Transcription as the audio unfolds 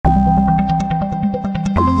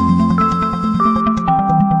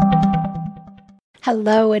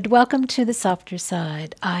Hello and welcome to the Softer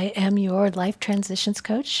Side. I am your life transitions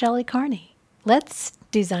coach, Shelley Carney. Let's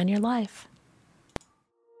design your life.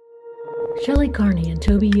 Shelley Carney and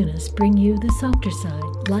Toby Eunice bring you the Softer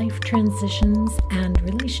Side, life transitions and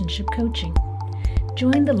relationship coaching.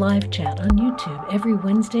 Join the live chat on YouTube every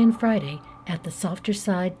Wednesday and Friday at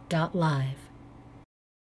thesofterside.live.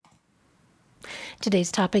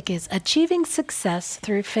 Today's topic is achieving success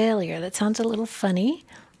through failure. That sounds a little funny,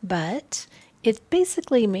 but it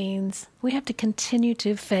basically means we have to continue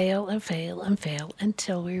to fail and fail and fail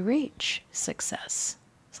until we reach success.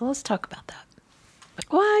 So let's talk about that.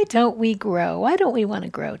 Why don't we grow? Why don't we want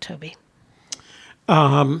to grow, Toby?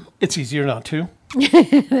 It's easier not to.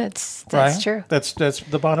 That's right? true. That's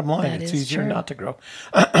the bottom line. That It's is easier true. not to grow.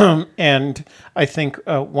 And I think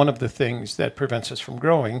one of the things that prevents us from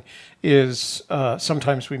growing is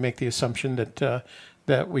sometimes we make the assumption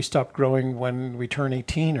that we stop growing when we turn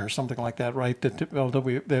 18 or something like that, right?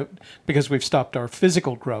 Because we've stopped our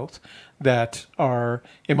physical growth, that our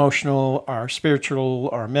emotional, our spiritual,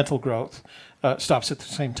 our mental growth stops at the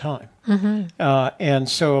same time. And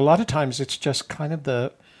so a lot of times it's just kind of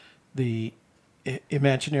the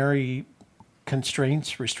imaginary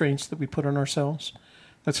restraints that we put on ourselves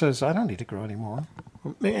that says, I don't need to grow anymore.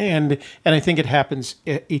 And I think it happens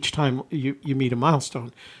each time you meet a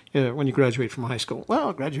milestone. When you graduate from high school, well,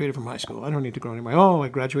 I graduated from high school. I don't need to grow anymore. Oh, I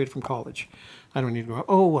graduated from college. I don't need to grow.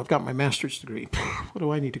 Oh, I've got my master's degree. What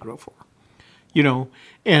do I need to grow for?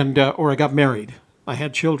 And or I got married. I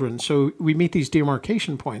had children. So we meet these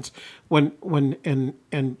demarcation points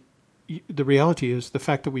and the reality is the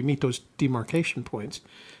fact that we meet those demarcation points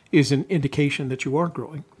is an indication that you are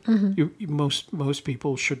growing. Most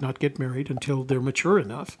people should not get married until they're mature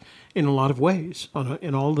enough in a lot of ways,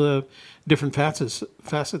 in all the different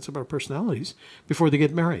facets of our personalities, before they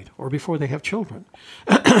get married or before they have children.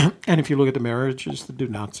 And if you look at the marriages that do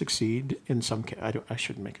not succeed, in some cases, I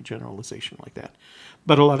shouldn't make a generalization like that,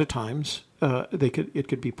 but a lot of times it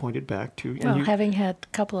could be pointed back to. Well, having had a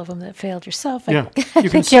couple of them that failed yourself, I you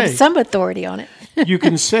think can you have say, some authority on it. you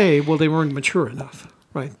can say, well, they weren't mature enough.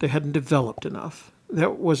 Right, they hadn't developed enough. I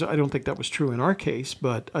don't think that was true in our case,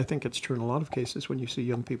 but I think it's true in a lot of cases when you see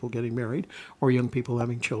young people getting married or young people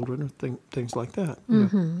having children or things like that.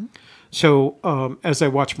 So as I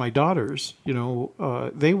watch my daughters,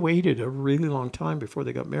 they waited a really long time before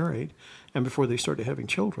they got married and before they started having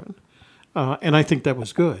children. And I think that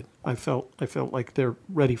was good. I felt like they're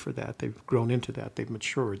ready for that. They've grown into that. They've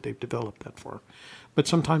matured. They've developed that far. But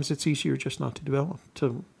sometimes it's easier just not to develop.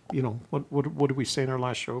 What did we say in our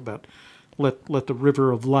last show about let the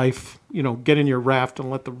river of life, get in your raft and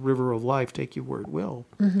let the river of life take you where it will.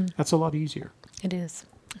 That's a lot easier. It is.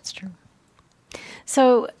 That's true.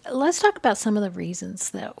 So let's talk about some of the reasons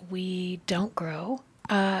that we don't grow,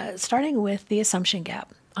 starting with the assumption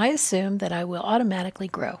gap. I assume that I will automatically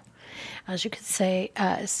grow. As you could say,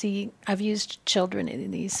 I've used children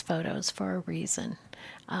in these photos for a reason.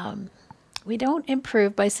 We don't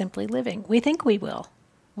improve by simply living. We think we will.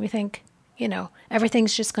 We think,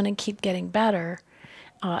 everything's just going to keep getting better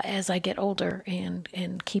as I get older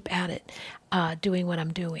and keep at it, doing what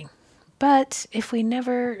I'm doing. But if we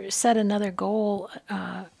never set another goal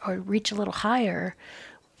or reach a little higher,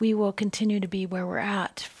 we will continue to be where we're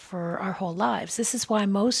at for our whole lives. This is why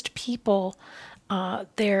most people,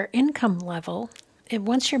 their income level,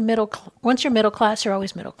 once you're middle class, you're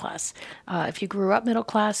always middle class. If you grew up middle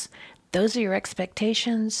class, those are your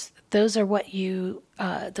expectations. Those are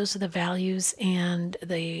those are the values and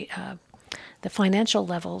the financial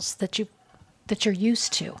levels that you're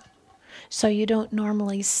used to. So you don't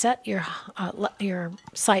normally set your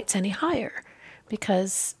sights any higher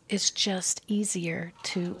because it's just easier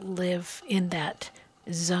to live in that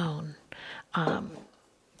zone.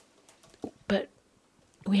 But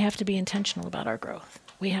we have to be intentional about our growth.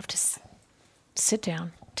 We have to sit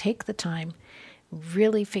down, take the time,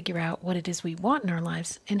 really figure out what it is we want in our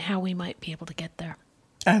lives and how we might be able to get there.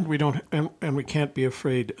 And we don't, and we can't be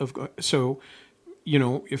afraid of. So,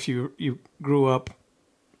 if you grew up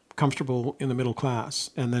comfortable in the middle class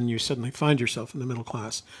and then you suddenly find yourself in the middle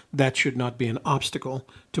class, that should not be an obstacle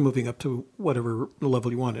to moving up to whatever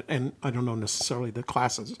level you want it. And I don't know necessarily the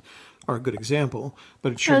classes are a good example,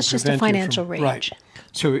 but it shouldn't it's just a financial range. Right.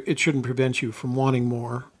 So it shouldn't prevent you from wanting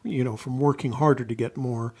more, from working harder to get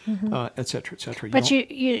more, et cetera, et cetera. But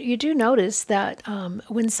you do notice that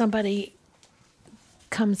when somebody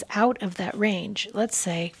comes out of that range, let's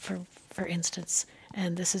say, for instance,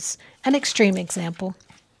 and this is an extreme example,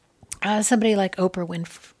 somebody like Oprah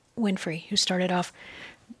Winfrey, who started off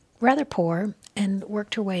rather poor and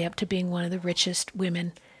worked her way up to being one of the richest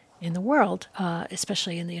women in the world,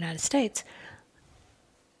 especially in the United States.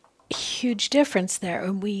 huge difference there.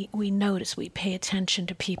 And we notice, we pay attention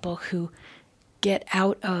to people who get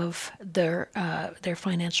out of their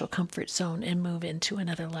financial comfort zone and move into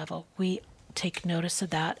another level. We take notice of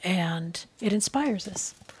that, and it inspires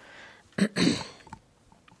us. The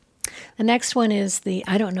next one is the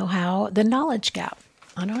knowledge gap.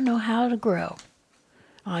 I don't know how to grow.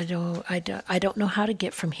 I don't know how to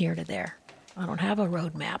get from here to there. I don't have a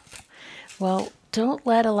roadmap. Well, don't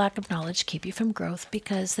let a lack of knowledge keep you from growth,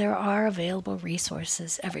 because there are available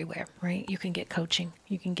resources everywhere, right? You can get coaching,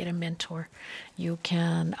 you can get a mentor, you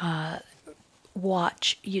can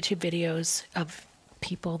watch YouTube videos of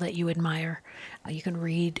people that you admire, you can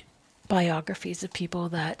read biographies of people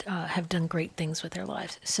that have done great things with their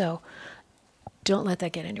lives. So don't let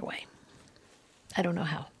that get in your way. I don't know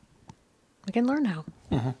how. We can learn how.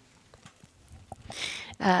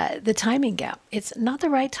 The timing gap. It's not the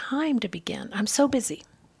right time to begin. I'm so busy.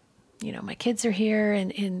 You know, my kids are here,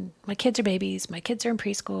 and my kids are babies. My kids are in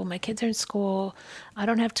preschool. My kids are in school. I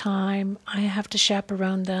don't have time. I have to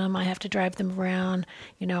chaperone them. I have to drive them around.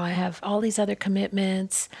 You know, I have all these other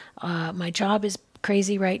commitments. My job is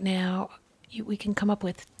crazy right now. We can come up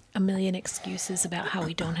with a million excuses about how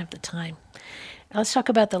we don't have the time. Let's talk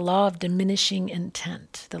about the law of diminishing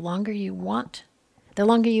intent. The longer you wait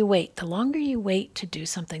to do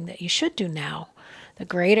something that you should do now, the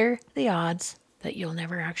greater the odds that you'll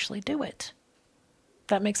never actually do it.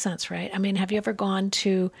 That makes sense, right? I mean, have you ever gone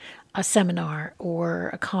to a seminar or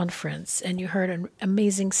a conference and you heard an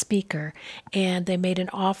amazing speaker and they made an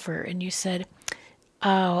offer and you said,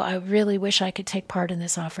 oh, I really wish I could take part in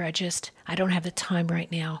this offer. I don't have the time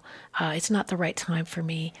right now. It's not the right time for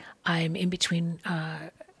me. I'm in between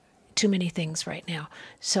too many things right now.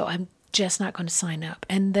 So I'm just not going to sign up.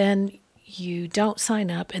 And then you don't sign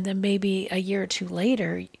up. And then maybe a year or two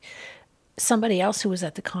later, somebody else who was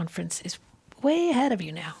at the conference is way ahead of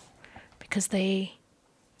you now, because they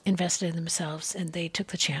invested in themselves and they took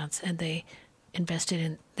the chance and they invested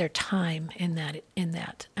in their time in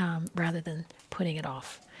that rather than putting it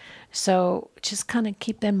off. So just kind of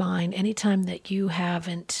keep in mind, anytime that you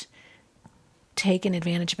haven't taken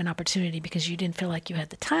advantage of an opportunity because you didn't feel like you had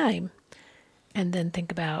the time, and then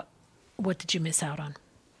think about, what did you miss out on?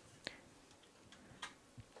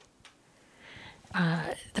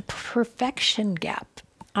 The perfection gap.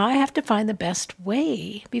 I have to find the best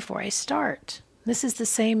way before I start. This is the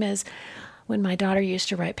same as when my daughter used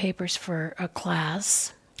to write papers for a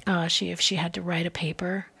class. If she had to write a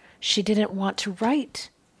paper, she didn't want to write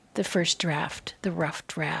the first draft, the rough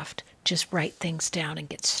draft, just write things down and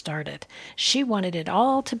get started. She wanted it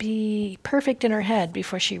all to be perfect in her head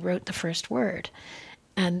before she wrote the first word.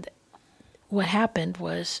 And what happened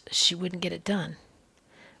was she wouldn't get it done,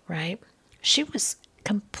 right? She was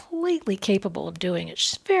completely capable of doing it.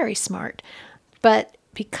 She's very smart. But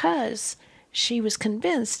because she was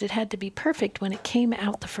convinced it had to be perfect when it came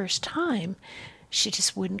out the first time, she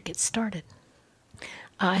just wouldn't get started.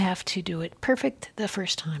 I have to do it perfect the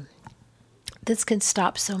first time. This can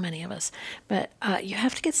stop so many of us, but you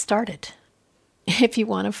have to get started if you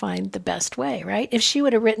want to find the best way, right? If she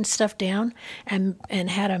would have written stuff down and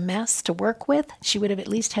had a mess to work with, she would have at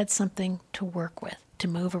least had something to work with, to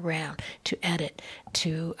move around, to edit,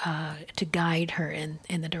 to guide her in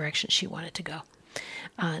the direction she wanted to go.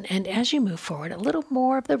 And as you move forward, a little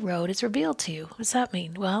more of the road is revealed to you. What does that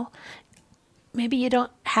mean? Well, maybe you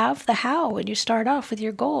don't have the how when you start off with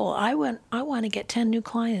your goal. I want to get 10 new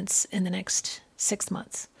clients in the next 6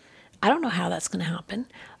 months. I don't know how that's going to happen,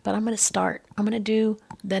 but I'm going to start. I'm going to do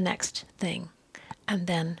the next thing, and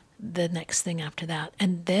then the next thing after that.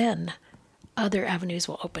 And then other avenues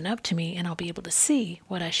will open up to me, and I'll be able to see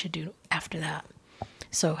what I should do after that.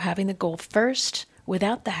 So having the goal first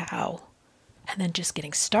without the how, and then just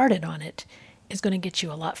getting started on it, is going to get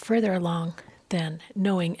you a lot further along than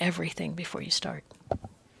knowing everything before you start.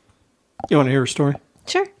 You want to hear a story?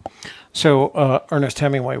 Sure. So Ernest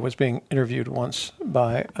Hemingway was being interviewed once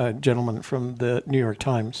by a gentleman from the New York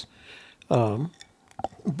Times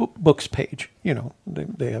books page. You know,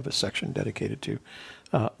 they have a section dedicated to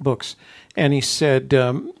books. And he said,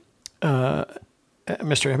 Mr.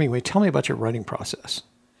 Hemingway, tell me about your writing process.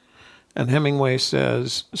 And Hemingway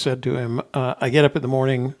said to him, I get up in the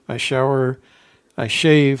morning, I shower, I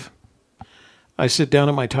shave, I sit down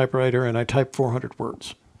at my typewriter, and I type 400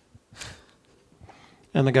 words.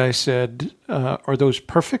 And the guy said, are those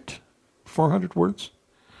perfect 400 words?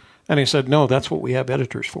 And he said, no, that's what we have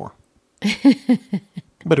editors for.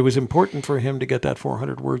 But it was important for him to get that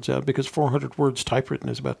 400 words out, because 400 words typewritten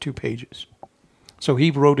is about 2 pages. So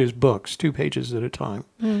he wrote his books 2 pages at a time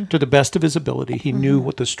to the best of his ability. He knew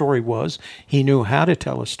what the story was. He knew how to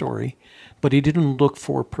tell a story, but he didn't look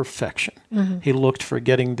for perfection. He looked for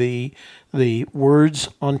getting the words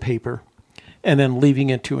on paper and then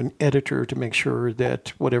leaving it to an editor to make sure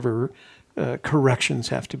that whatever corrections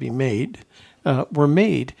have to be made were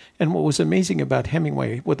made. And what was amazing about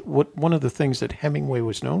Hemingway, what one of the things that Hemingway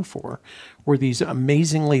was known for, were these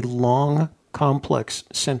amazingly long, complex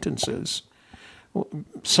sentences,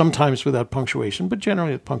 sometimes without punctuation, but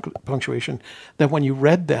generally with punctuation, that when you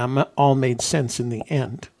read them, all made sense in the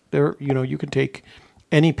end. You can take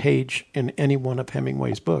any page in any one of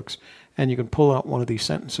Hemingway's books, and you can pull out one of these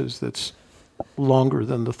sentences that's longer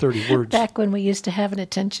than the 30 words. Back when we used to have an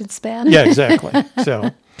attention span. Yeah, exactly.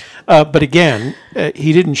 So, but again,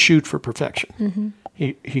 he didn't shoot for perfection.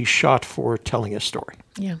 He shot for telling a story.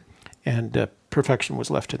 Yeah. And perfection was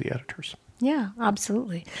left to the editors. Yeah,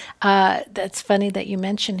 absolutely. That's funny that you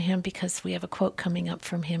mentioned him because we have a quote coming up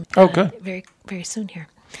from him very, very soon here.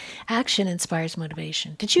 Action inspires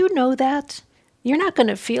motivation. Did you know that? You're not going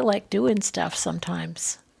to feel like doing stuff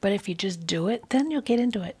sometimes, but if you just do it, then you'll get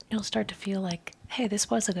into it. You'll start to feel like, hey, this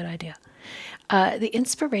was a good idea. The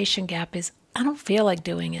inspiration gap is, I don't feel like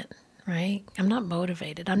doing it, right? I'm not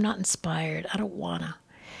motivated. I'm not inspired. I don't want to.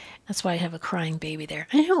 That's why I have a crying baby there.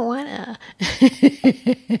 I don't want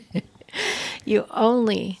to. You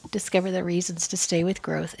only discover the reasons to stay with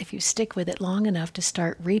growth if you stick with it long enough to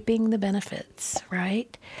start reaping the benefits,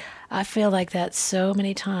 right? I feel like that so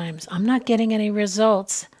many times. I'm not getting any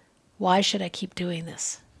results. Why should I keep doing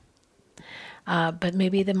this? But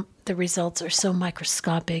maybe the results are so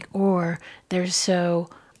microscopic or they're so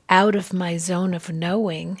out of my zone of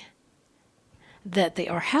knowing that they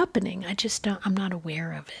are happening. I'm not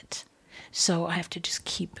aware of it. So I have to just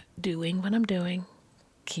keep doing what I'm doing,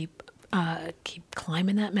 keep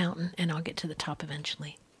climbing that mountain, and I'll get to the top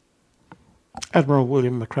eventually. Admiral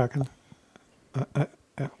William McCracken, I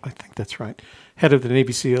think that's right, head of the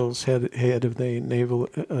Navy SEALs, head of the naval,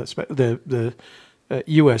 the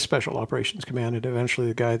U.S. Special Operations Command, and eventually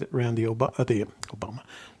the guy that ran the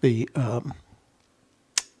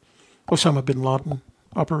Osama bin Laden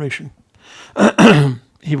operation.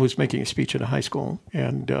 He was making a speech at a high school,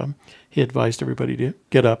 and he advised everybody to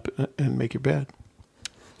get up and make your bed.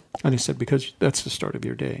 And he said, because that's the start of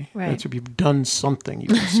your day. Right. That's if you've done something, you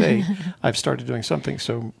can say, I've started doing something.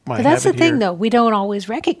 So but that's the thing, though. We don't always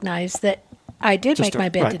recognize that I did make my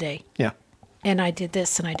bed today. Yeah. And I did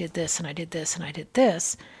this, and I did this, and I did this, and I did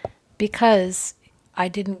this, because I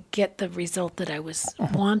didn't get the result that I was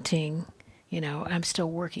wanting. I'm still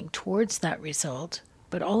working towards that result.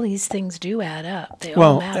 But all these things do add up. They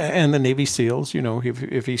all matter. And the Navy SEALs,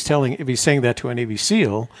 if he's saying that to a Navy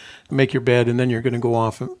SEAL, make your bed and then you're going to go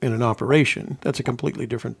off in an operation, that's a completely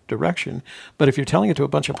different direction. But if you're telling it to a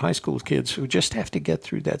bunch of high school kids who just have to get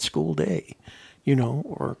through that school day,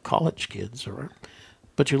 or college kids,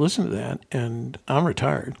 but you listen to that, and I'm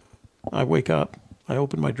retired. I wake up, I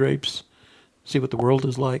open my drapes, see what the world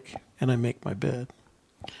is like, and I make my bed.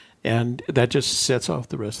 And that just sets off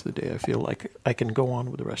the rest of the day. I feel like I can go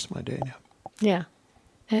on with the rest of my day now. Yeah.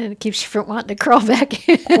 And it keeps you from wanting to crawl back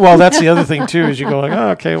in. Well, that's the other thing, too, is you go like, oh,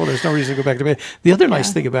 okay, well, there's no reason to go back to bed. The other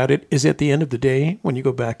nice thing about it is at the end of the day, when you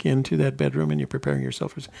go back into that bedroom and you're preparing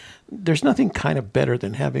yourself, there's nothing kind of better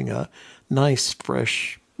than having a nice,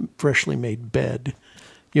 freshly made bed,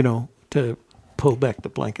 to pull back the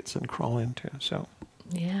blankets and crawl into. So,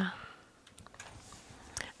 yeah.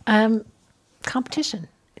 Competition.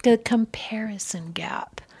 The comparison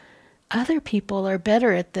gap. Other people are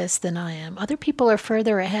better at this than I am. Other people are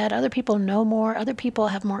further ahead. Other people know more. Other people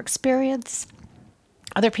have more experience.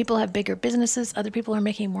 Other people have bigger businesses. Other people are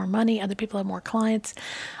making more money. Other people have more clients.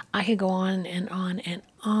 I could go on and on and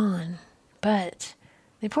on. But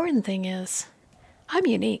the important thing is I'm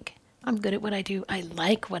unique. I'm good at what I do. I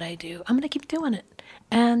like what I do. I'm going to keep doing it.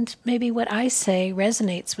 And maybe what I say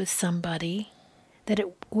resonates with somebody that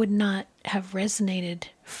it would not have resonated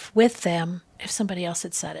with them if somebody else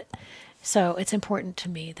had said it. So it's important to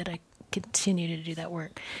me that I continue to do that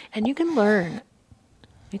work. And you can learn.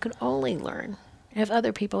 You can only learn if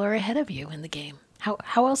other people are ahead of you in the game.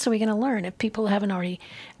 How else are we going to learn if people haven't already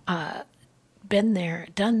been there,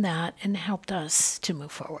 done that, and helped us to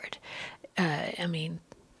move forward?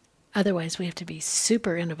 Otherwise we have to be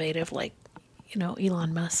super innovative, like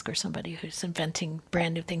Elon Musk or somebody who's inventing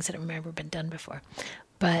brand new things that have never been done before.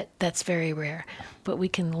 But that's very rare. But we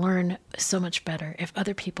can learn so much better if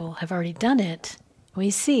other people have already done it.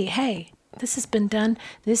 We see, hey, this has been done.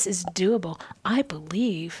 This is doable. I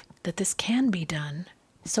believe that this can be done.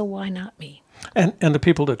 So why not me? And the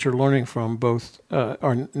people that you're learning from both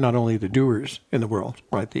are not only the doers in the world,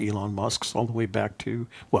 right? The Elon Musks, all the way back to,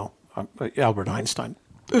 well, Albert Einstein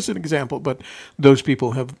as an example, but those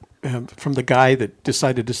people have, from the guy that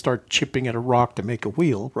decided to start chipping at a rock to make a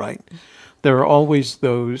wheel, right? There are always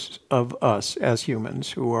those of us as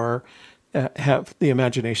humans who are have the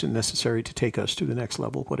imagination necessary to take us to the next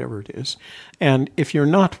level, whatever it is. And if you're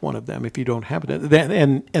not one of them, if you don't have it,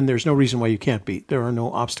 then, and there's no reason why you can't be. There are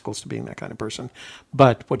no obstacles to being that kind of person.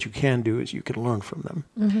 But what you can do is you can learn from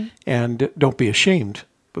them, and don't be ashamed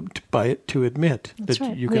by it to admit That's that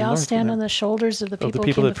right. you can We all learn from stand them. on the shoulders of the people, Of the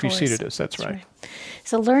people who that came before preceded us. That's right.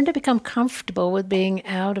 So learn to become comfortable with being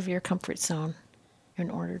out of your comfort zone in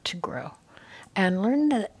order to grow. And learn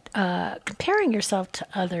that comparing yourself to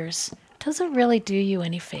others doesn't really do you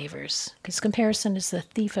any favors, because comparison is the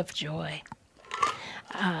thief of joy.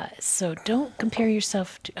 So don't compare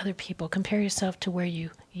yourself to other people. Compare yourself to where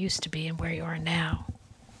you used to be and where you are now.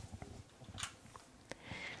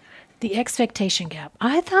 The expectation gap.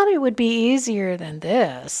 I thought it would be easier than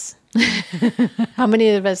this. How many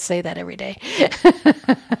of us say that every day?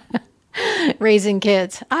 Raising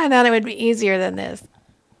kids. I thought it would be easier than this.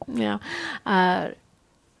 You know,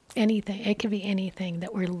 anything. It could be anything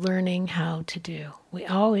that we're learning how to do. We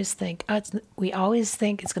always think it's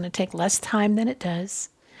going to take less time than it does,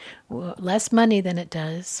 less money than it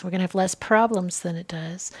does. We're going to have less problems than it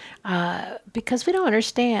does, because we don't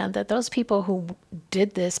understand that those people who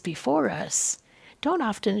did this before us don't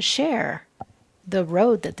often share the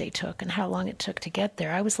road that they took and how long it took to get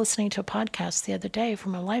there. I was listening to a podcast the other day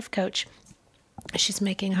from a life coach. She's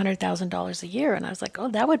making $100,000 a year, and I was like, oh,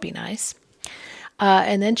 that would be nice.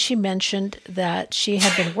 And then she mentioned that she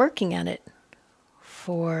had been working on it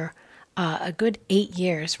for a good 8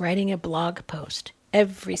 years, writing a blog post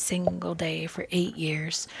every single day for 8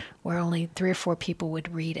 years, where only 3 or 4 people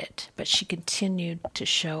would read it. But she continued to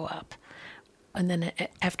show up. And then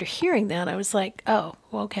after hearing that, I was like, oh,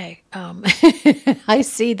 okay. I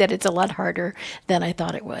see that it's a lot harder than I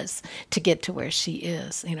thought it was to get to where she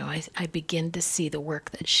is. You know, I begin to see the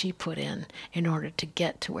work that she put in order to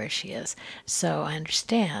get to where she is. So I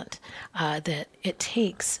understand that it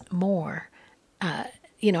takes more.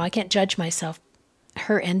 You know, I can't judge myself,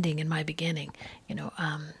 her ending and my beginning. You know,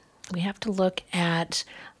 we have to look at,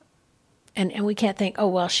 and we can't think, oh,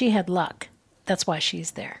 well, she had luck. That's why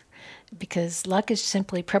she's there. Because luck is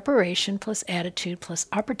simply preparation plus attitude plus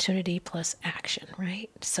opportunity plus action, right?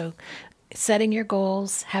 So setting your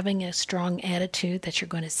goals, having a strong attitude that you're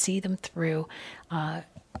going to see them through,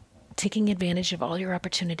 taking advantage of all your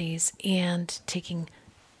opportunities, and taking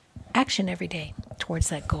action every day towards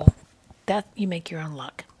that goal. That you make your own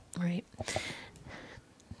luck, right?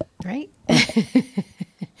 Right?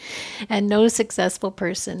 And no successful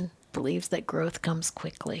person believes that growth comes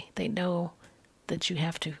quickly. They know that you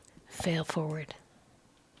have to fail forward.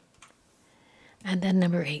 And then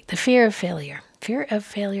number 8, the fear of failure. Fear of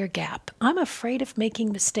failure gap. I'm afraid of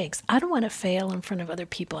making mistakes. I don't want to fail in front of other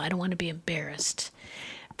people. I don't want to be embarrassed.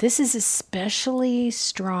 This is especially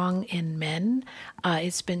strong in men.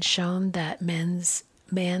 It's been shown that man's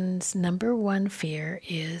number one fear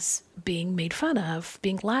is being made fun of,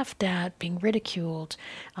 being laughed at, being ridiculed,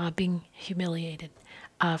 being humiliated.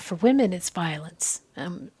 For women, it's violence.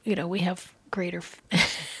 You know, we have greater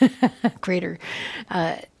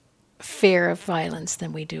fear of violence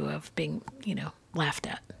than we do of being, you know, laughed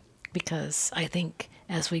at. Because I think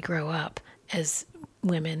as we grow up as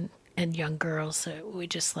women and young girls, we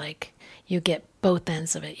just like, you get both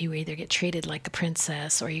ends of it. You either get treated like a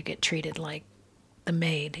princess or you get treated like the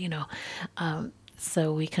maid, you know.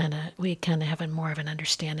 So we kind of have more of an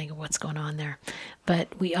understanding of what's going on there.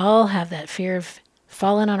 But we all have that fear of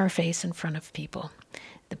falling on our face in front of people.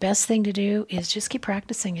 The best thing to do is just keep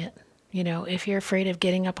practicing it. You know, if you're afraid of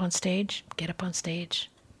getting up on stage, get up on stage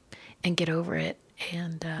and get over it.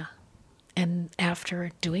 And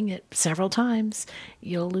after doing it several times,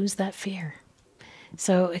 you'll lose that fear.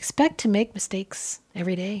 So expect to make mistakes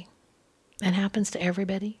every day. It happens to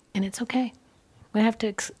everybody, and it's okay. We have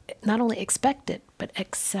to not only expect it, but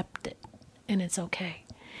accept it, and it's okay.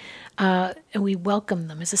 And we welcome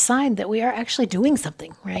them as a sign that we are actually doing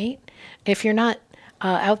something, right? If you're not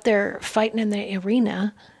out there fighting in the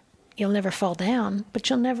arena, you'll never fall down, but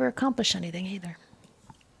you'll never accomplish anything either.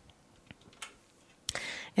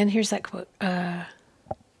 And here's that quote.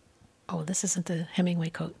 This isn't the Hemingway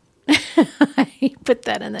quote. I put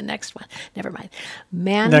that in the next one. Never mind.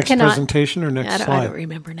 Man next cannot. Presentation or next slide? I don't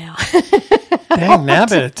remember now. Dang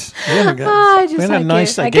nabbit!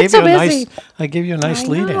 I gave you a nice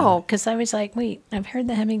lead in. No, because I was like, wait, I've heard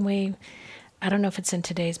the Hemingway. I don't know if it's in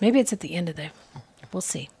today's. Maybe it's at the end of the we'll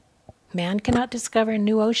see. Man cannot discover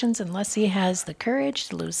new oceans unless he has the courage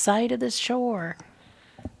to lose sight of the shore.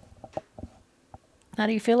 How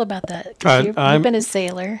do you feel about that? 'Cause you've been a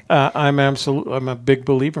sailor. I'm a big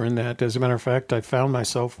believer in that. As a matter of fact, I found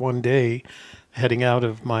myself one day heading out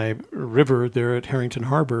of my river there at Harrington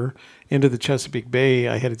Harbor into the Chesapeake Bay.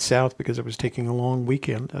 I headed south because I was taking a long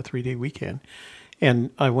weekend, a 3-day weekend.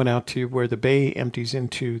 And I went out to where the bay empties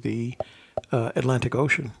into the Atlantic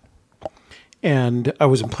Ocean. And I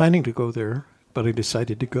wasn't planning to go there, but I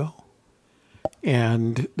decided to go.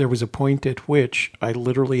 And there was a point at which I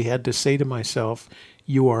literally had to say to myself,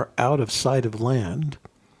 you are out of sight of land.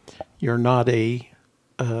 You're not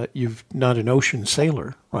you've not an ocean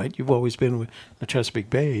sailor, right? You've always been with the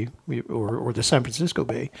Chesapeake Bay or the San Francisco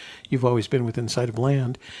Bay. You've always been within sight of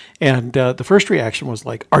land. And the first reaction was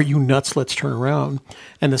like, are you nuts? Let's turn around.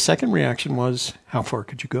 And the second reaction was, how far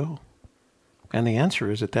could you go? And the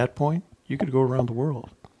answer is, at that point, you could go around the world.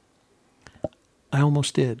 I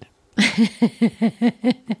almost did.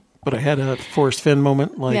 But I had a Forrest Fenn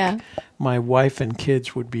moment, like my wife and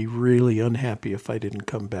kids would be really unhappy if I didn't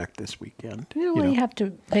come back this weekend. You have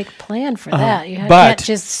to make a plan for that. You can't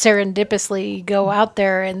just serendipitously go out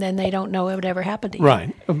there and then they don't know it would ever happen to you.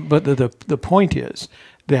 Right. But the point is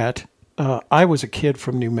that I was a kid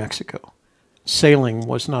from New Mexico. Sailing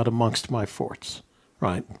was not amongst my forts.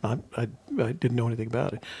 Right. I didn't know anything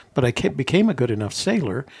about it. But I became a good enough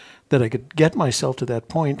sailor that I could get myself to that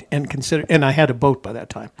point and consider, and I had a boat by that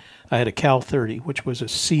time. I had a Cal 30, which was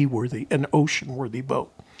an ocean-worthy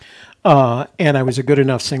boat. And I was a good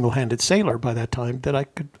enough single-handed sailor by that time that I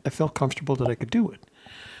felt comfortable that I could do it.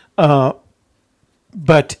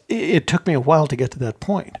 But it took me a while to get to that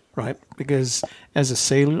point, right? Because as a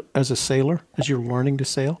sailor, as you're learning to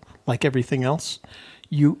sail, like everything else,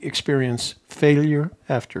 you experience failure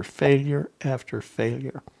after failure after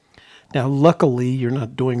failure. Now, luckily, you're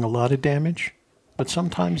not doing a lot of damage, but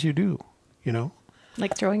sometimes you do,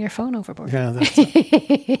 Like throwing your phone overboard. Yeah, that's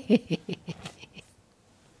it.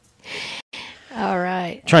 All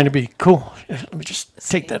right. Trying to be cool. Let me just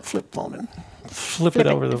take that flip phone and flip it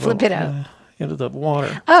over the boat. Flip it out. Into the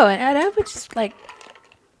water. Oh, and I would just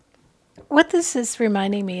what this is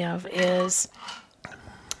reminding me of is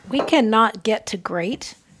we cannot get to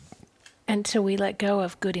great until we let go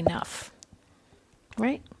of good enough,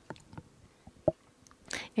 right?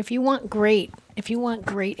 If you want great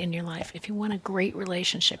in your life, if you want a great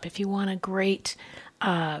relationship, if you want a great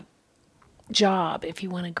job, if you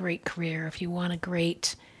want a great career, if you want a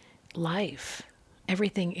great life,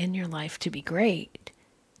 everything in your life to be great,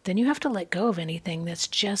 then you have to let go of anything that's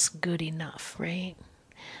just good enough, right?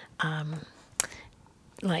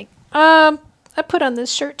 I put on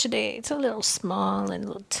this shirt today. It's a little small and a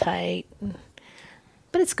little tight,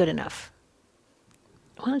 but it's good enough.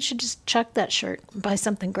 Why don't you just chuck that shirt and buy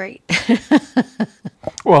something great?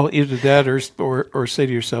 Well, either that or say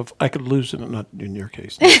to yourself, I could lose it. Not in your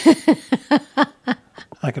case.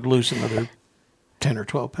 I could lose another 10 or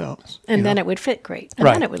 12 pounds. And then it would fit great. And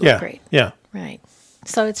then it would look great. Yeah. Right.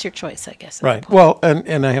 So it's your choice, I guess. Right. Well,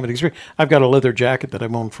 and I have an experience. I've got a leather jacket that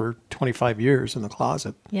I've owned for 25 years in the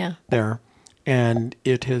closet. Yeah. There. And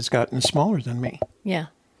it has gotten smaller than me. Yeah.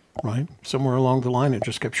 Right. Somewhere along the line, it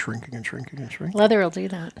just kept shrinking and shrinking and shrinking. Leather will do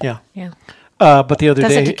that. Yeah. Yeah. But the other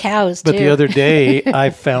Does day, it to cows, but too. the other day, I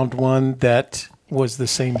found one that was the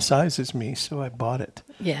same size as me, so I bought it.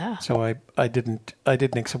 Yeah. So I didn't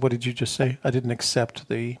accept. What did you just say? I didn't accept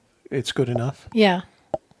it's good enough. Yeah.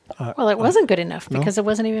 Well, it wasn't good enough because it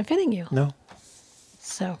wasn't even fitting you. No.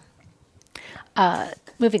 So,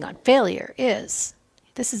 moving on. Failure is,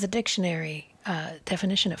 this is a dictionary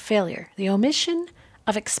definition of failure, the omission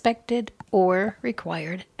of expected or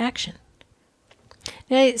required action.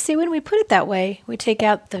 Now, see, when we put it that way, we take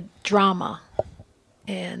out the drama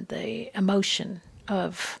and the emotion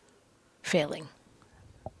of failing.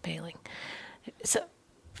 So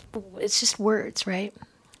it's just words, right?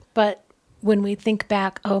 But when we think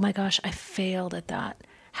back, oh my gosh, I failed at that,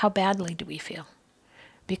 how badly do we feel?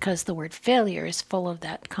 Because the word failure is full of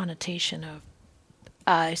that connotation of,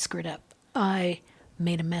 I screwed up. I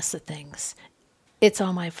made a mess of things. It's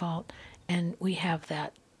all my fault. And we have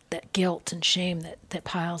that guilt and shame that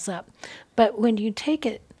piles up. But when you take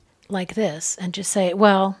it like this and just say,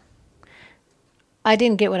 well, I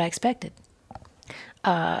didn't get what I expected.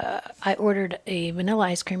 I ordered a vanilla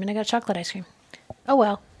ice cream and I got chocolate ice cream. Oh,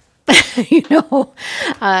 well.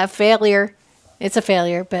 Failure. It's a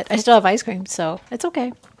failure, but I still have ice cream, so it's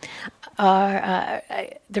okay.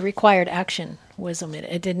 The required action was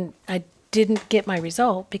omitted. I didn't get my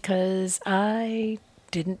result because I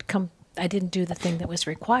didn't do the thing that was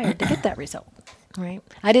required to get that result. right?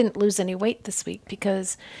 I didn't lose any weight this week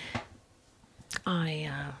because I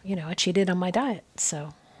cheated on my diet.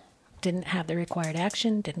 So didn't have the required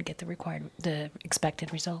action, didn't get the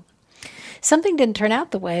expected result. Something didn't turn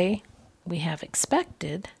out the way we have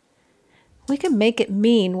expected. We can make it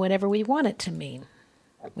mean whatever we want it to mean.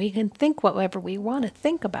 We can think whatever we want to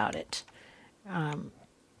think about it.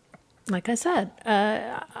 Like I said,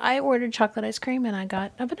 I ordered chocolate ice cream and I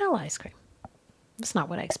got a vanilla ice cream. That's not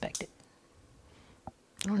what I expected. I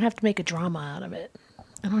don't have to make a drama out of it.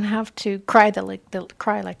 I don't have to cry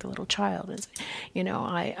cry like the little child.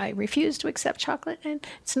 I refuse to accept chocolate, and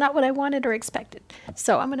it's not what I wanted or expected.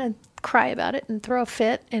 So I'm going to cry about it and throw a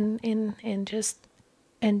fit and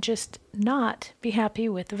just not be happy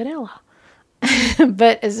with the vanilla.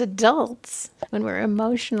 But as adults, when we're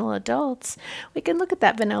emotional adults, we can look at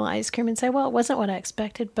that vanilla ice cream and say, well, it wasn't what I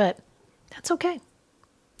expected, but that's okay.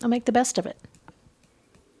 I'll make the best of it.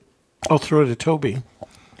 I'll throw it to Toby.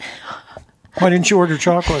 Why didn't you order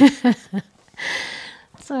chocolate?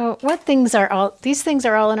 So these things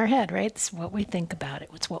are all in our head, right? It's what we think about it.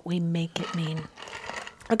 It's what we make it mean.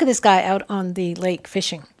 Look at this guy out on the lake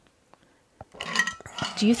fishing.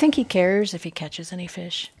 Do you think he cares if he catches any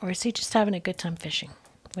fish? Or is he just having a good time fishing?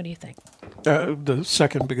 What do you think? The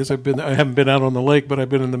second, because I haven't been out on the lake, but I've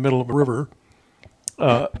been in the middle of a river,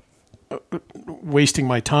 wasting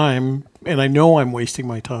my time, and I know I'm wasting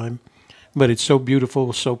my time, but it's so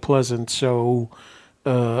beautiful, so pleasant, so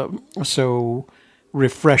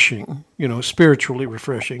refreshing, spiritually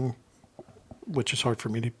refreshing, which is hard for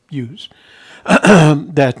me to use,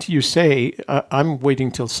 that you say, I'm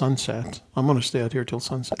waiting till sunset. I'm going to stay out here till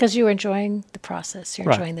sunset. Because you're enjoying the process. You're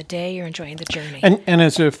Right. enjoying the day. You're enjoying the journey. And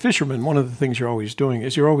as a fisherman, one of the things you're always doing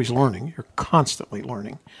is you're always learning. You're constantly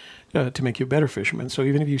learning to make you a better fisherman. So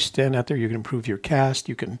even if you stand out there, you can improve your cast.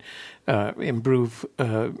 You can improve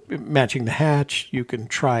matching the hatch. You can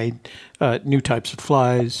try new types of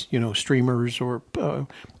flies, streamers, or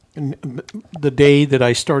the day that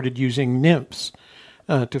I started using nymphs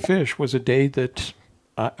to fish was a day that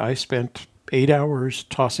I spent 8 hours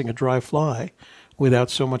tossing a dry fly without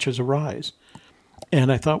so much as a rise.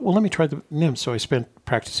 And I thought, well, let me try the nymphs. So I spent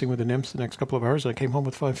practicing with the nymphs the next couple of hours, and I came home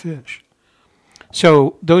with 5 fish.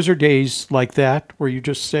 So those are days like that where you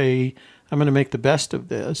just say, I'm going to make the best of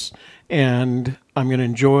this, and I'm going to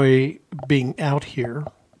enjoy being out here.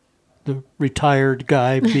 The retired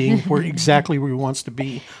guy being exactly where he wants to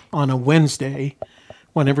be on a Wednesday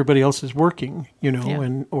when everybody else is working,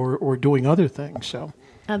 and or doing other things. So,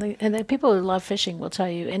 and the people who love fishing will tell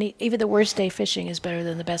you, even the worst day fishing is better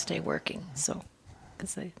than the best day working. So,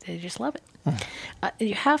 because they just love it.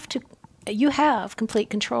 You have complete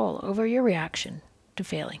control over your reaction to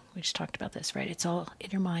failing. We just talked about this, right? It's all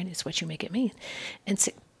in your mind. It's what you make it mean. And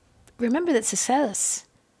remember that success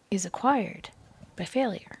is acquired by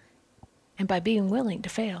failure and by being willing to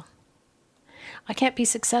fail. I can't be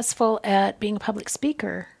successful at being a public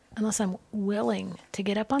speaker unless I'm willing to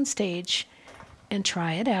get up on stage and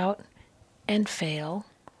try it out and fail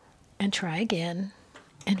and try again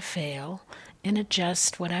and fail and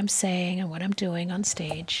adjust what I'm saying and what I'm doing on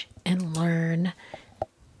stage and learn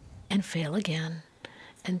and fail again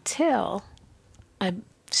until I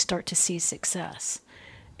start to see success.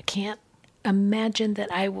 I can't imagine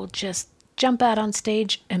that I will just jump out on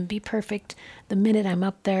stage and be perfect. The minute I'm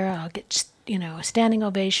up there, I'll get, a standing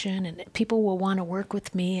ovation and people will want to work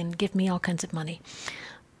with me and give me all kinds of money.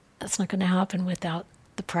 That's not going to happen without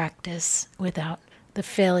the practice, without the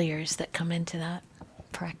failures that come into that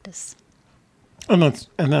practice. And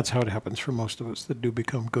that's how it happens for most of us that do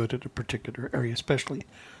become good at a particular area, especially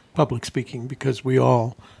public speaking, because we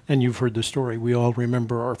all, and you've heard the story, we all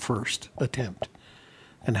remember our first attempt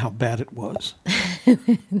and how bad it was. Yeah.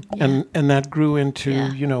 And that grew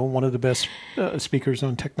into, one of the best speakers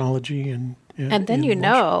on technology. And then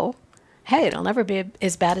hey, it'll never be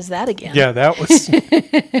as bad as that again. Yeah, that was,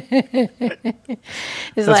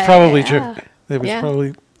 that's probably true. It was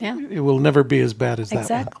probably, it will never be as bad as that one.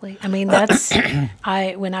 Exactly. I mean, that's,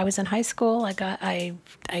 when I was in high school, I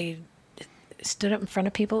stood up in front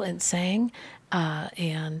of people and sang,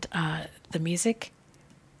 and the music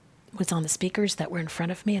was on the speakers that were in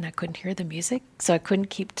front of me, and I couldn't hear the music, so I couldn't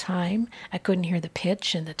keep time. I couldn't hear the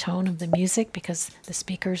pitch and the tone of the music because the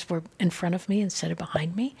speakers were in front of me instead of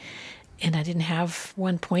behind me, and I didn't have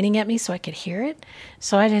one pointing at me so I could hear it.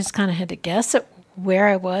 So I just kind of had to guess at where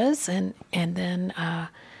I was, and then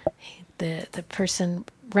the person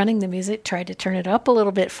running the music tried to turn it up a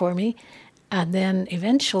little bit for me, and then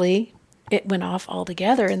eventually it went off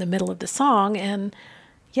altogether in the middle of the song, and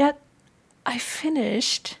yet I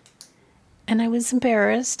finished. And I was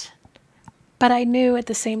embarrassed, but I knew at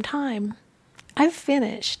the same time I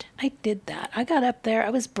finished. I did that. I got up there. I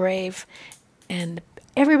was brave. And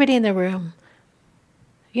everybody in the room,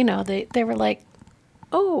 they were like,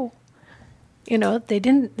 oh, they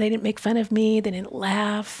didn't make fun of me. They didn't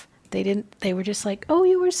laugh. They were just like, oh,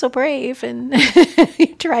 you were so brave and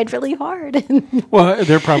you tried really hard. Well,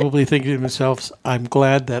 they're probably thinking to themselves, I'm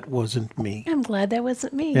glad that wasn't me. I'm glad that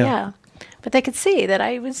wasn't me. Yeah. Yeah. But they could see that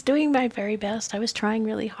I was doing my very best. I was trying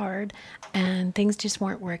really hard and things just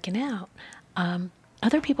weren't working out.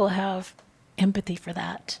 Other people have empathy for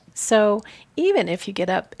that. So even if you get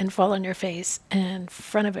up and fall on your face in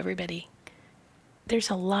front of everybody, there's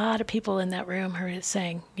a lot of people in that room who are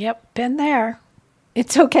saying, yep, been there.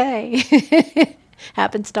 It's okay.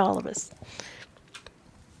 Happens to all of us.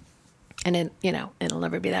 And then, it'll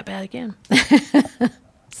never be that bad again.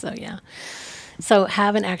 So, yeah. So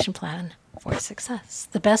have an action plan for success.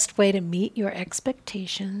 The best way to meet your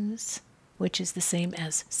expectations, which is the same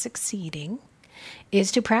as succeeding,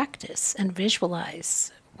 is to practice and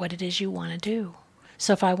visualize what it is you want to do.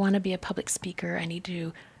 So if I want to be a public speaker, I need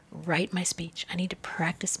to write my speech. I need to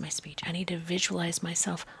practice my speech. I need to visualize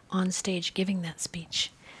myself on stage giving that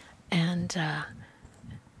speech. And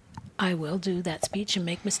I will do that speech and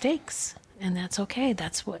make mistakes. And that's okay.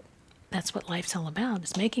 That's what life's all about,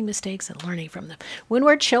 is making mistakes and learning from them. When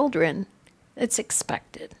we're children, it's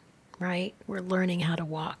expected, right? We're learning how to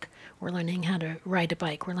walk. We're learning how to ride a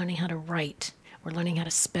bike. We're learning how to write. We're learning how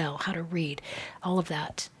to spell, how to read, all of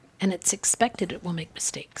that. And it's expected it will make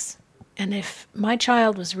mistakes. And if my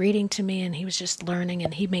child was reading to me and he was just learning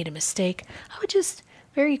and he made a mistake, I would just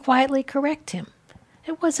very quietly correct him.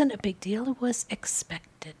 It wasn't a big deal. It was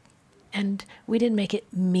expected. And we didn't make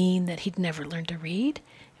it mean that he'd never learn to read.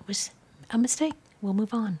 It was a mistake. We'll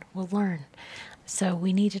move on. We'll learn. So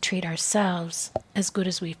we need to treat ourselves as good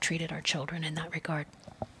as we've treated our children in that regard.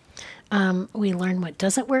 We learn what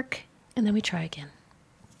doesn't work, and then we try again.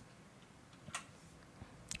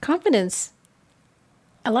 Confidence.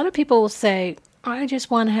 A lot of people will say, I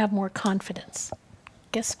just want to have more confidence.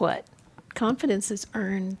 Guess what? Confidence is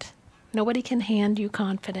earned. Nobody can hand you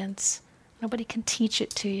confidence. Nobody can teach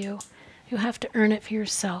it to you. You have to earn it for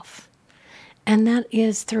yourself. And that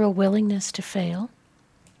is through a willingness to fail.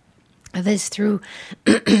 That is through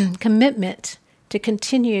commitment to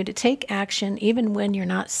continue to take action even when you're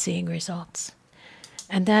not seeing results.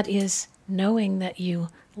 And that is knowing that you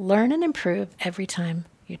learn and improve every time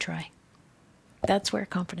you try. That's where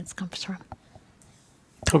confidence comes from.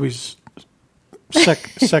 Toby's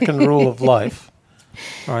second rule of life,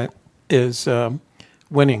 right, is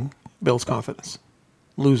winning builds confidence.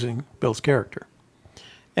 Losing builds character.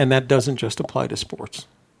 And that doesn't just apply to sports.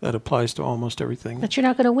 That applies to almost everything. But you're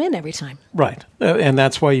not going to win every time. Right. And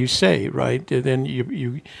that's why you say, right, then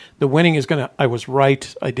the winning is going to, I was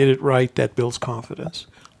right, I did it right, that builds confidence.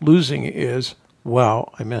 Losing is,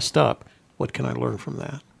 wow, I messed up. What can I learn from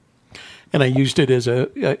that? And I used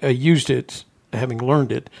it, having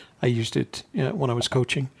learned it, I used it when I was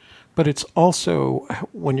coaching. But it's also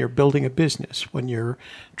when you're building a business, when you're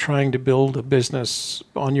trying to build a business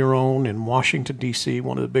on your own in Washington, D.C.,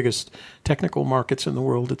 one of the biggest technical markets in the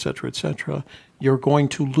world, et cetera, you're going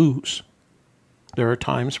to lose. There are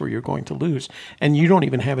times where you're going to lose. And you don't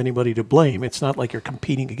even have anybody to blame. It's not like you're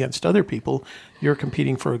competing against other people. You're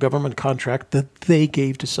competing for a government contract that they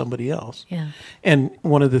gave to somebody else. Yeah. And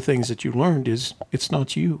one of the things that you learned is it's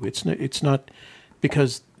not you. It's not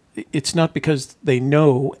because they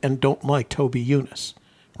know and don't like Toby Younis,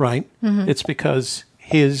 right? Mm-hmm. It's because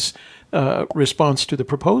his response to the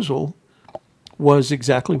proposal was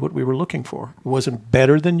exactly what we were looking for. It wasn't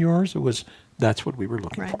better than yours. That's what we were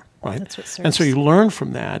looking for, right? That's what serves. And so you learn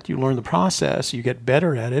from that. You learn the process. You get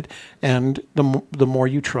better at it. And the more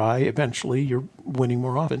you try, eventually you're winning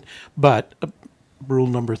more often. But rule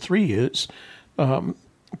number 3 is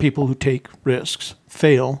people who take risks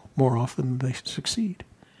fail more often than they succeed.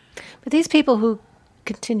 But these people who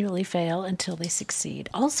continually fail until they succeed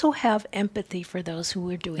also have empathy for those who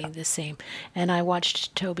are doing the same. And I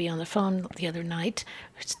watched Toby on the phone the other night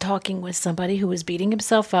talking with somebody who was beating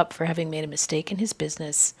himself up for having made a mistake in his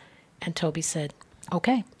business. And Toby said,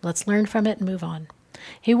 okay, let's learn from it and move on.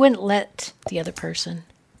 He wouldn't let the other person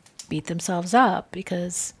beat themselves up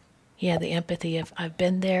because he had the empathy of, I've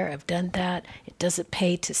been there, I've done that. It doesn't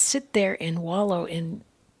pay to sit there and wallow in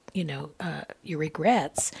your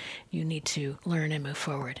regrets. You need to learn and move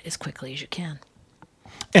forward as quickly as you can.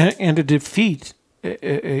 And to defeat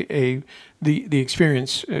the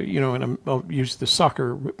experience, and I'll use the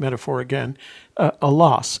soccer metaphor again, a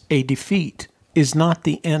loss, a defeat is not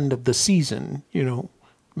the end of the season,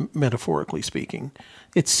 metaphorically speaking.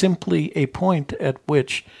 It's simply a point at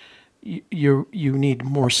which you need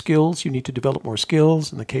more skills. You need to develop more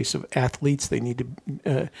skills. In the case of athletes, they need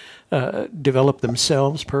to develop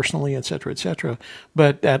themselves personally, et cetera, et cetera.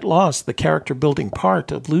 But that loss, the character building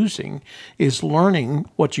part of losing, is learning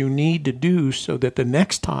what you need to do so that the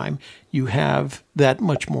next time you have that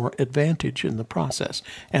much more advantage in the process.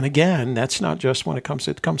 And again, that's not just when it comes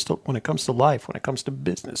to life, when it comes to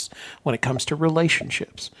business, when it comes to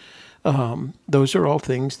relationships. Those are all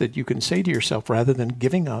things that you can say to yourself rather than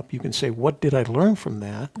giving up. You can say, what did I learn from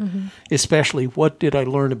that? Mm-hmm. Especially, what did I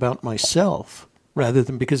learn about myself? Rather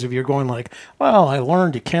than, because if you're going like, well, I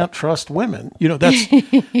learned you can't trust women,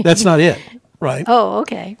 that's not it, right? Oh,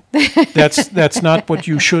 okay. That's not what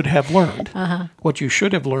you should have learned. Uh-huh. What you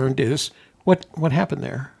should have learned is what happened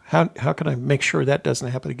there. How can I make sure that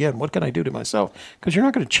doesn't happen again? What can I do to myself? Because you're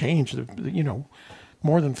not going to change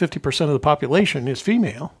more than 50% of the population is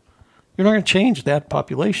female. You're not going to change that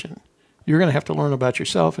population. You're going to have to learn about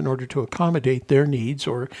yourself in order to accommodate their needs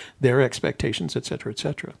or their expectations, et cetera, et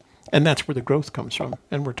cetera. And that's where the growth comes from.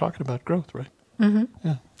 And we're talking about growth, right?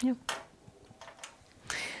 Mm-hmm. Yeah.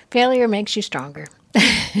 Failure makes you stronger.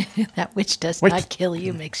 That which does not kill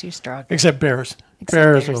you makes you stronger. Except bears.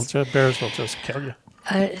 Bears will just kill you.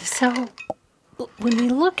 So when we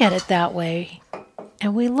look at it that way,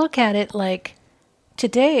 and we look at it like,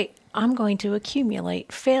 today I'm going to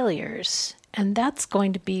accumulate failures, and that's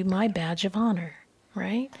going to be my badge of honor,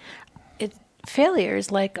 right? Failure is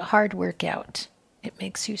like a hard workout. It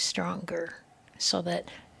makes you stronger so that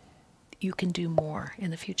you can do more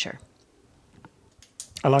in the future.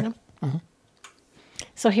 I like it. Mm-hmm.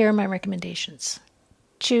 So here are my recommendations.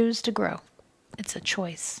 Choose to grow. It's a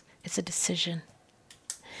choice. It's a decision.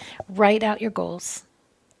 Write out your goals.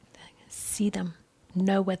 See them.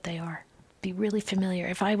 Know what they are. Be really familiar.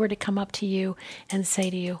 If I were to come up to you and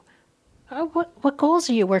say to you, oh, what goals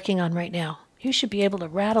are you working on right now? You should be able to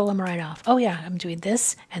rattle them right off. Oh yeah, I'm doing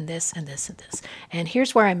this and this and this and this. And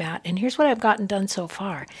here's where I'm at. And here's what I've gotten done so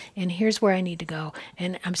far. And here's where I need to go.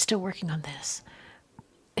 And I'm still working on this.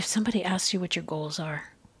 If somebody asks you what your goals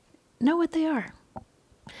are, know what they are.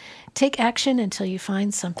 Take action until you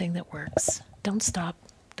find something that works. Don't stop.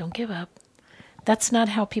 Don't give up. That's not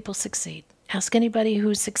how people succeed. Ask anybody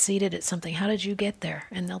who's succeeded at something, how did you get there?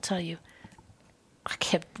 And they'll tell you, I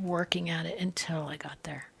kept working at it until I got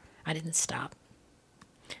there. I didn't stop.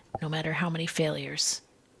 No matter how many failures,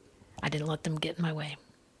 I didn't let them get in my way.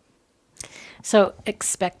 So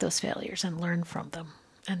expect those failures and learn from them.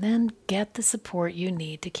 And then get the support you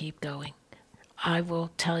need to keep going. I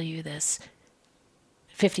will tell you this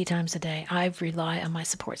 50 times a day. I rely on my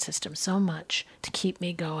support system so much to keep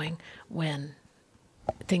me going when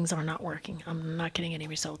things are not working. I'm not getting any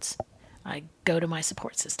results. I go to my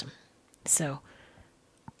support system. So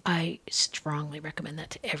I strongly recommend that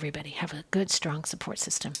to everybody. Have a good, strong support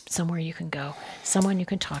system. Somewhere you can go, someone you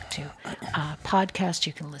can talk to, a podcast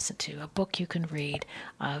you can listen to, a book you can read,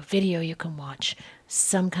 a video you can watch,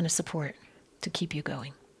 some kind of support to keep you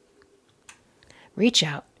going. Reach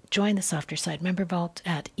out. Join the Softer Side Member Vault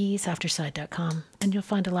at esofterside.com, and you'll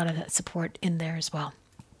find a lot of that support in there as well.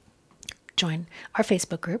 Join our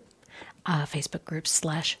Facebook group, Facebook group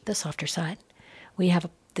 / The Softer Side. We have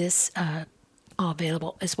this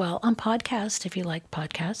available as well on podcast if you like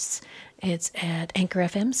podcasts. It's at Anchor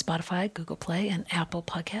FM, Spotify, Google Play, and Apple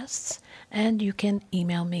Podcasts. And you can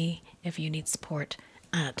email me if you need support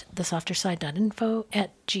at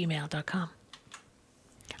thesofterside.info@gmail.com.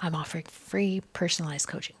 I'm offering free personalized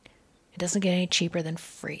coaching. It doesn't get any cheaper than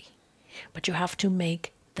free, but you have to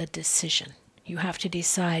make the decision. You have to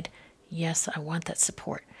decide, yes, I want that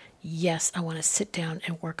support. Yes, I want to sit down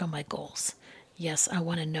and work on my goals. Yes, I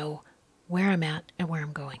want to know where I'm at and where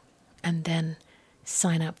I'm going. And then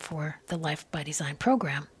sign up for the Life by Design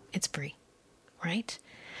program. It's free, right?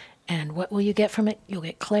 And what will you get from it? You'll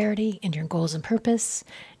get clarity in your goals and purpose.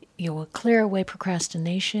 You will clear away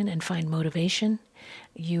procrastination and find motivation.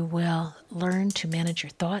 You will learn to manage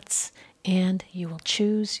your thoughts, and you will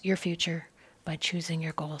choose your future by choosing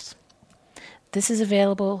your goals. This is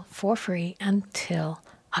available for free until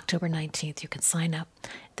October 19th. You can sign up.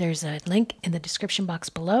 There's a link in the description box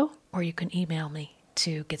below, or you can email me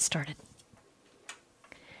to get started.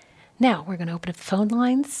 Now, we're going to open up the phone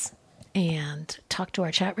lines and talk to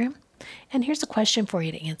our chat room. And here's a question for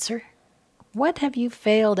you to answer. What have you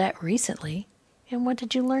failed at recently, and what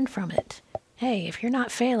did you learn from it? Hey, if you're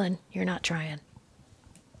not failing, you're not trying.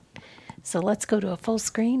 So let's go to a full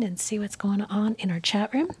screen and see what's going on in our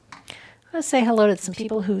chat room. Let's say hello to some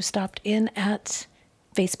people who stopped in at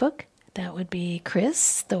Facebook. That would be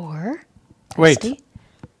Chris, Thor, Christy. Wait,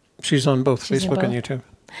 she's on both She's Facebook both. and YouTube.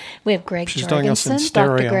 We have Greg She's doing us in Jorgensen,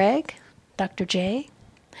 stereo. Dr. Greg, Dr. J,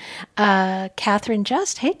 Catherine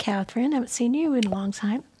Just. Hey, Catherine. Haven't seen you in a long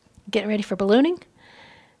time. Getting ready for ballooning.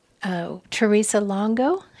 Teresa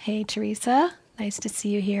Longo. Hey, Teresa. Nice to see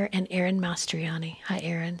you here. And Erin Mastriani. Hi,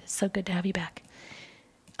 Erin. So good to have you back.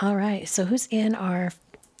 All right. So who's in our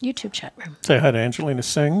YouTube chat room? Say hi to Angelina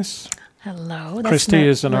Sings. Hello. That's Christy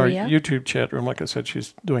is in Maria. our YouTube chat room. Like I said,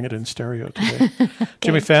 she's doing it in stereo today.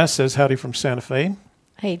 Jimmy Fast says howdy from Santa Fe.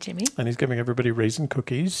 Hey, Jimmy. And he's giving everybody raisin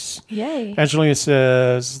cookies. Yay. Angelina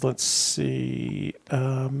says, let's see.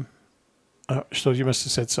 So you must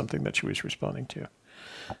have said something that she was responding to.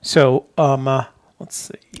 So let's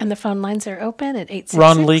see. And the phone lines are open at 866.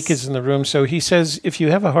 Ron Leake is in the room. So he says, if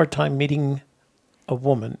you have a hard time meeting a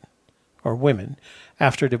woman or women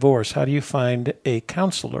after divorce, how do you find a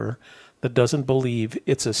counselor that doesn't believe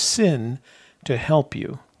it's a sin to help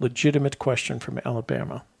you? Legitimate question from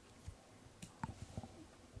Alabama.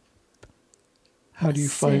 How do you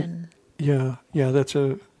find? Yeah, that's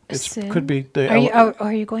a. It could be the.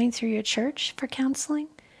 Are you going through your church for counseling?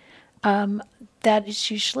 That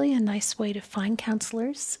is usually a nice way to find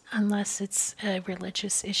counselors, unless it's a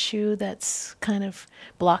religious issue that's kind of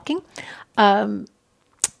blocking. I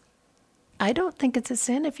don't think it's a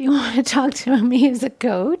sin. If you want to talk to me as a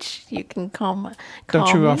coach, you can call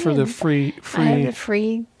Don't you me offer the free? I have the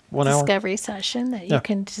free 1 hour discovery session that you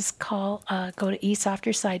can just call. Go to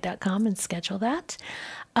esofterside.com and schedule that.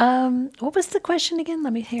 What was the question again?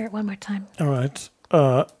 Let me hear it one more time. All right.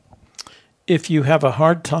 If you have a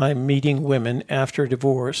hard time meeting women after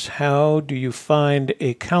divorce, how do you find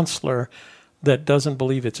a counselor that doesn't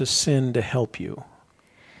believe it's a sin to help you?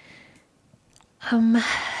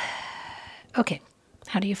 Okay.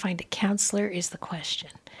 How do you find a counselor is the question.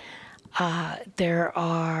 There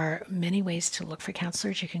are many ways to look for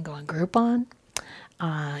counselors. You can go on Groupon.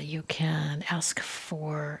 You can ask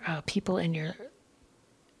for people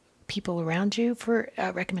around you for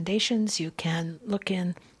recommendations. You can look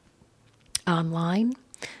in online,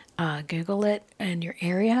 Google it in your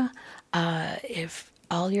area. If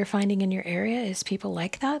all you're finding in your area is people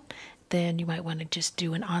like that, then you might want to just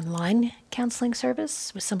do an online counseling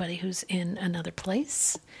service with somebody who's in another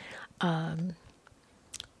place. But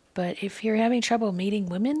if you're having trouble meeting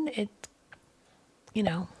women,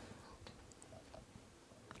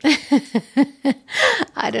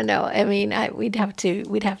 I don't know. I mean, we'd have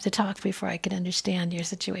to talk before I could understand your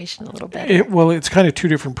situation a little better. It's kind of two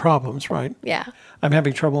different problems, right? Yeah. I'm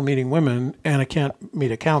having trouble meeting women, and I can't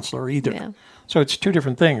meet a counselor either. Yeah. So it's two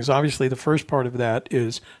different things. Obviously, the first part of that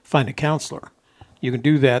is find a counselor. You can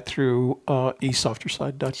do that through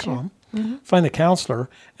esofterside.com. Sure. Mm-hmm. Find the counselor,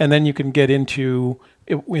 and then you can get into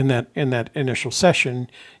in that initial session.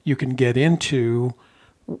 You can get into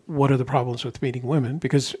what are the problems with meeting women,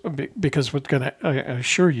 because what's going to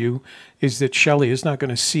assure you is that Shelley is not going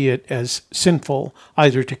to see it as sinful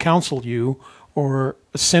either to counsel you or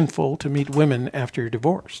sinful to meet women after you're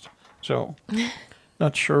divorced. So,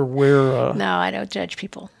 not sure where. No, I don't judge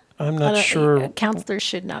people. I'm not sure. Counselors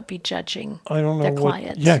should not be judging I don't know their what,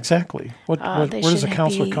 clients. Yeah, exactly. Where does a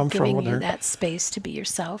counselor come from? Giving you that space to be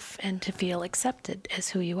yourself and to feel accepted as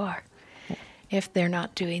who you are. If they're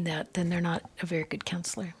not doing that, then they're not a very good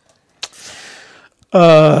counselor.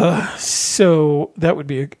 So that would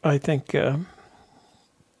be, I think,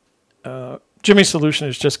 Jimmy's solution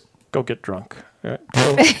is just go get drunk. Right?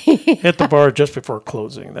 Go hit the bar just before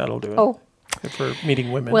closing. That'll do it. Oh. For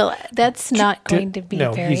meeting women. Well, that's not going to be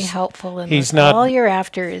very helpful unless not, all you're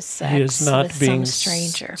after is sex he is not with being some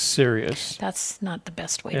stranger. Serious. That's not the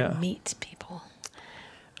best way to meet people.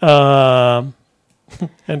 And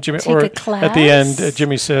Jimmy, Take a class. At the end,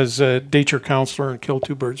 Jimmy says, "Date your counselor and kill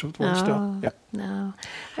two birds with one stone." Yeah. No,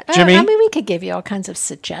 Jimmy. I mean, we could give you all kinds of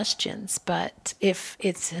suggestions, but if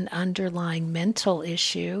it's an underlying mental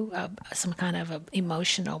issue, some kind of a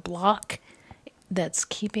emotional block that's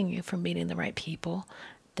keeping you from meeting the right people,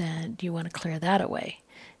 then you want to clear that away.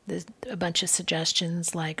 There's a bunch of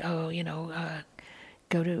suggestions like, go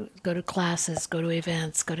to classes, go to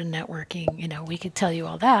events, go to networking. We could tell you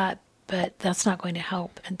all that, but that's not going to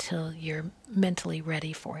help until you're mentally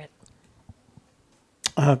ready for it.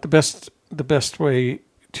 The best way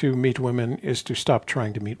to meet women is to stop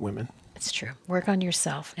trying to meet women. It's true. Work on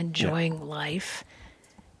yourself. Enjoying life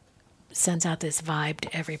sends out this vibe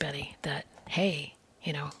to everybody that, hey,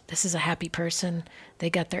 this is a happy person. They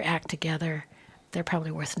got their act together. They're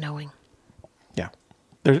probably worth knowing. Yeah.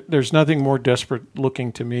 There's nothing more desperate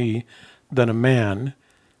looking to me than a man,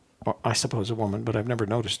 or I suppose a woman, but I've never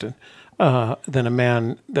noticed it, than a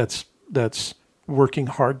man that's working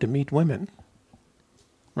hard to meet women,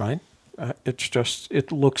 right?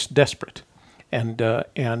 It looks desperate.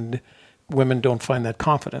 And women don't find that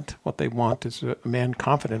confident. What they want is a man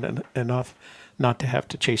confident enough not to have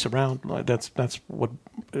to chase around. Like, that's what.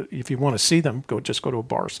 If you want to see them, just go to a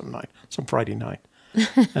bar some Friday night,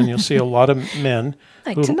 and you'll see a lot of men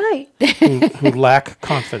Like tonight. who lack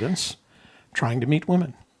confidence trying to meet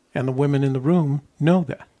women, and the women in the room know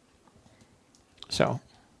that. So,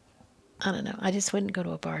 I don't know. I just wouldn't go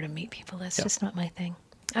to a bar to meet people. That's Yeah. just not my thing.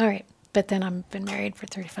 All right. But then I've been married for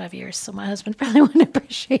 35 years, so my husband probably wouldn't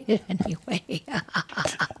appreciate it anyway.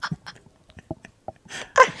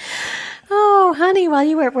 Oh, honey, while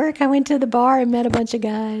you were at work, I went to the bar and met a bunch of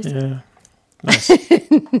guys. yeah, nice.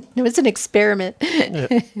 It was an experiment.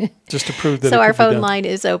 Yeah. Just to prove that. So it our could be phone done. line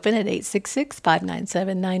is open at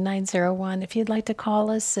 866-597-9901. If you'd like to call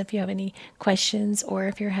us, if you have any questions, or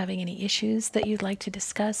if you're having any issues that you'd like to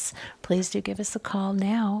discuss, please do give us a call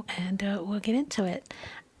now, and we'll get into it.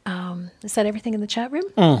 Is that everything in the chat room?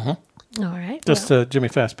 Mm-hmm. All right. Just Jimmy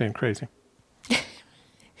Fast being crazy.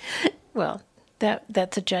 Well,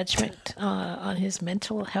 that's a judgment on his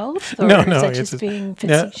mental health, or No, is no, that it's just just- being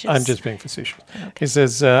Yeah, facetious? I'm just being facetious. Okay. He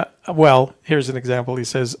says, well, here's an example. He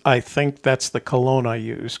says, I think that's the cologne I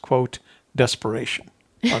use, quote, desperation,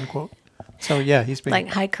 unquote. So, yeah, he's being, like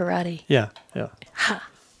high karate. yeah, yeah.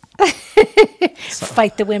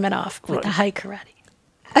 Fight the women off with Right. the high karate.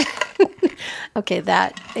 Okay,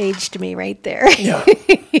 that aged me right there. Yeah.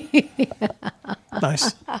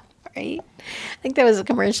 Nice. Right? I think that was a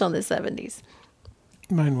commercial in the 70s.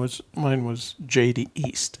 Mine was Jade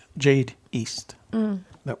East. Jade East.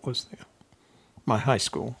 That was my high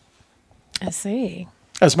school. I see.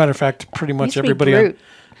 As a matter of fact, pretty much Used to be everybody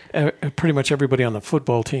Groot. pretty much everybody on the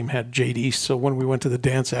football team had Jade East. So when we went to the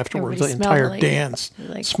dance afterwards, Everybody the smelled entire like- dance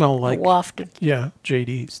like smelled like wafted. yeah, Jade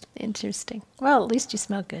East. Interesting. Well, at least you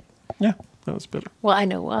smell good. Yeah, that was better. Well, I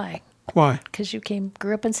know why. Why? Because you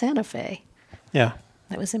grew up in Santa Fe. Yeah.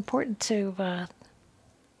 That was important to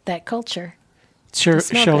that culture. Sure,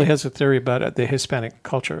 smell Shelley good. has a theory about it, the Hispanic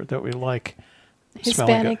culture that we like. smelling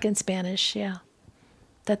Hispanic good. and Spanish, yeah.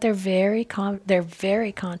 That they're very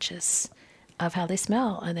conscious of how they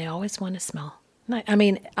smell, and they always want to smell. I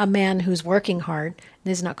mean, a man who's working hard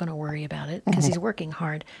is not going to worry about it because he's working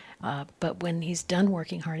hard. But when he's done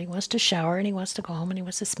working hard, he wants to shower and he wants to go home and he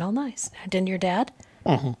wants to smell nice. Didn't your dad?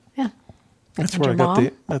 Yeah, That's And where I your got mom?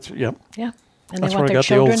 the. That's yep. yeah. And That's they where want I their got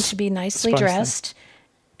the old children to be nicely spice thing. dressed,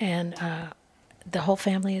 and the whole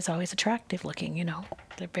family is always attractive looking. You know,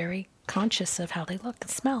 they're very conscious of how they look and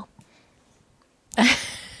smell.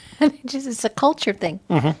 It's a culture thing.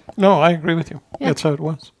 No, I agree with you. Yeah. That's how it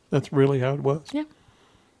was. That's really how it was. Yeah.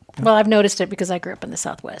 Well, I've noticed it because I grew up in the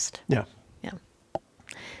Southwest. Yeah. Yeah.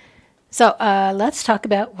 So let's talk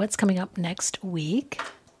about what's coming up next week.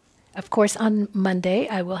 Of course, on Monday,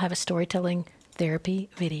 I will have a storytelling therapy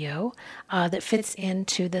video that fits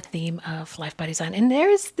into the theme of Life by Design. And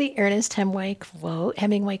there's the Ernest Hemingway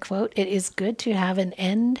quote. It is good to have an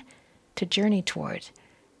end to journey toward,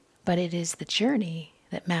 but it is the journey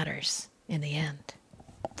that matters in the end.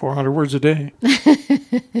 400 words a day.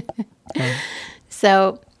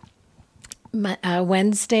 So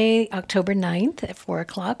Wednesday, October 9th at 4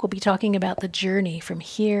 o'clock, we'll be talking about the journey from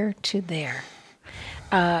here to there.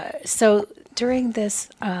 So during this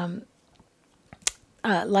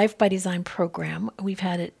Life by Design program, we've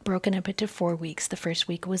had it broken up into 4 weeks. The first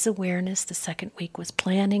week was awareness. The second week was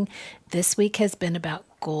planning. This week has been about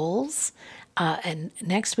goals. And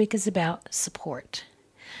next week is about support.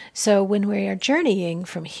 So when we are journeying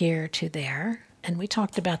from here to there, and we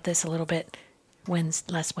talked about this a little bit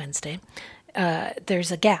last Wednesday,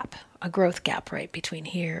 there's a gap, a growth gap, right, between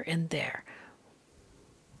here and there,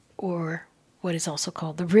 or what is also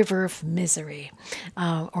called the river of misery,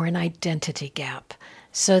 or an identity gap.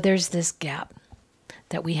 So there's this gap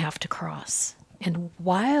that we have to cross. And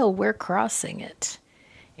while we're crossing it,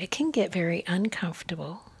 it can get very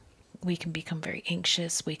uncomfortable. We can become very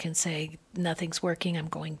anxious. We can say, nothing's working. I'm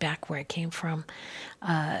going back where I came from.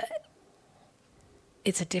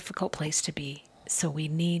 It's a difficult place to be. So we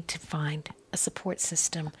need to find a support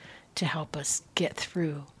system to help us get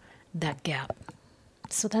through that gap.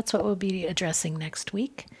 So that's what we'll be addressing next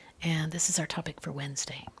week. And this is our topic for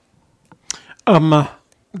Wednesday.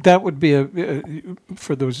 That would be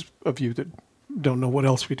for those of you that don't know what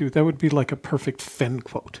else we do, that would be like a perfect Fenn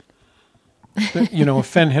quote. You know, if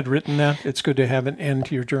Fenn had written that, it's good to have an end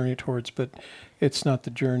to your journey towards, but it's not the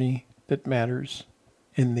journey that matters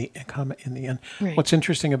in the end. Right. What's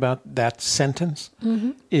interesting about that sentence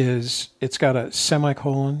is it's got a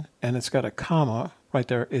semicolon and it's got a comma right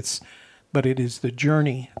there. But it is the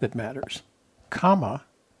journey that matters, comma,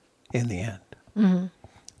 in the end.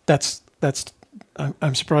 That's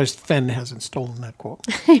I'm surprised Fenn hasn't stolen that quote.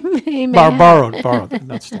 He may have. Borrowed,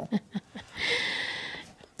 not stolen.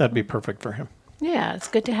 That'd be perfect for him. Yeah, it's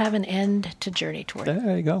good to have an end to journey toward.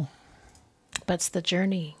 There you go. But it's the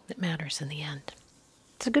journey that matters in the end.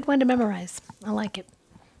 It's a good one to memorize. I like it.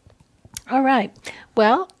 All right.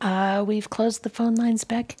 Well, we've closed the phone lines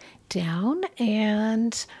back down,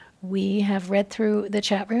 and we have read through the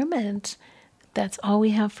chat room, and that's all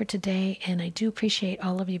we have for today. And I do appreciate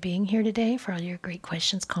all of you being here today for all your great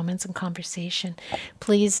questions, comments, and conversation.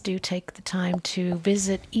 Please do take the time to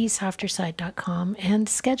visit esofterside.com and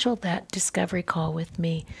schedule that discovery call with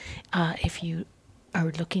me if you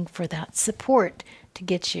are looking for that support to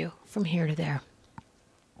get you from here to there.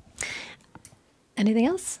 Anything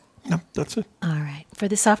else? No, that's it. All right. For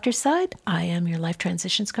the softer side, I am your life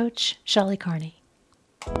transitions coach, Shelley Carney.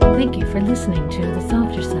 Thank you for listening to The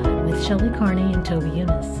Softer Side with Shelley Carney and Toby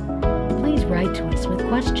Eunice. Please write to us with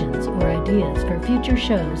questions or ideas for future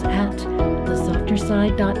shows at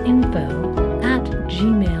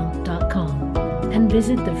thesofterside.info@gmail.com and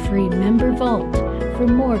visit the free member vault for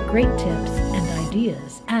more great tips and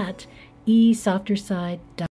ideas at esofterside.com.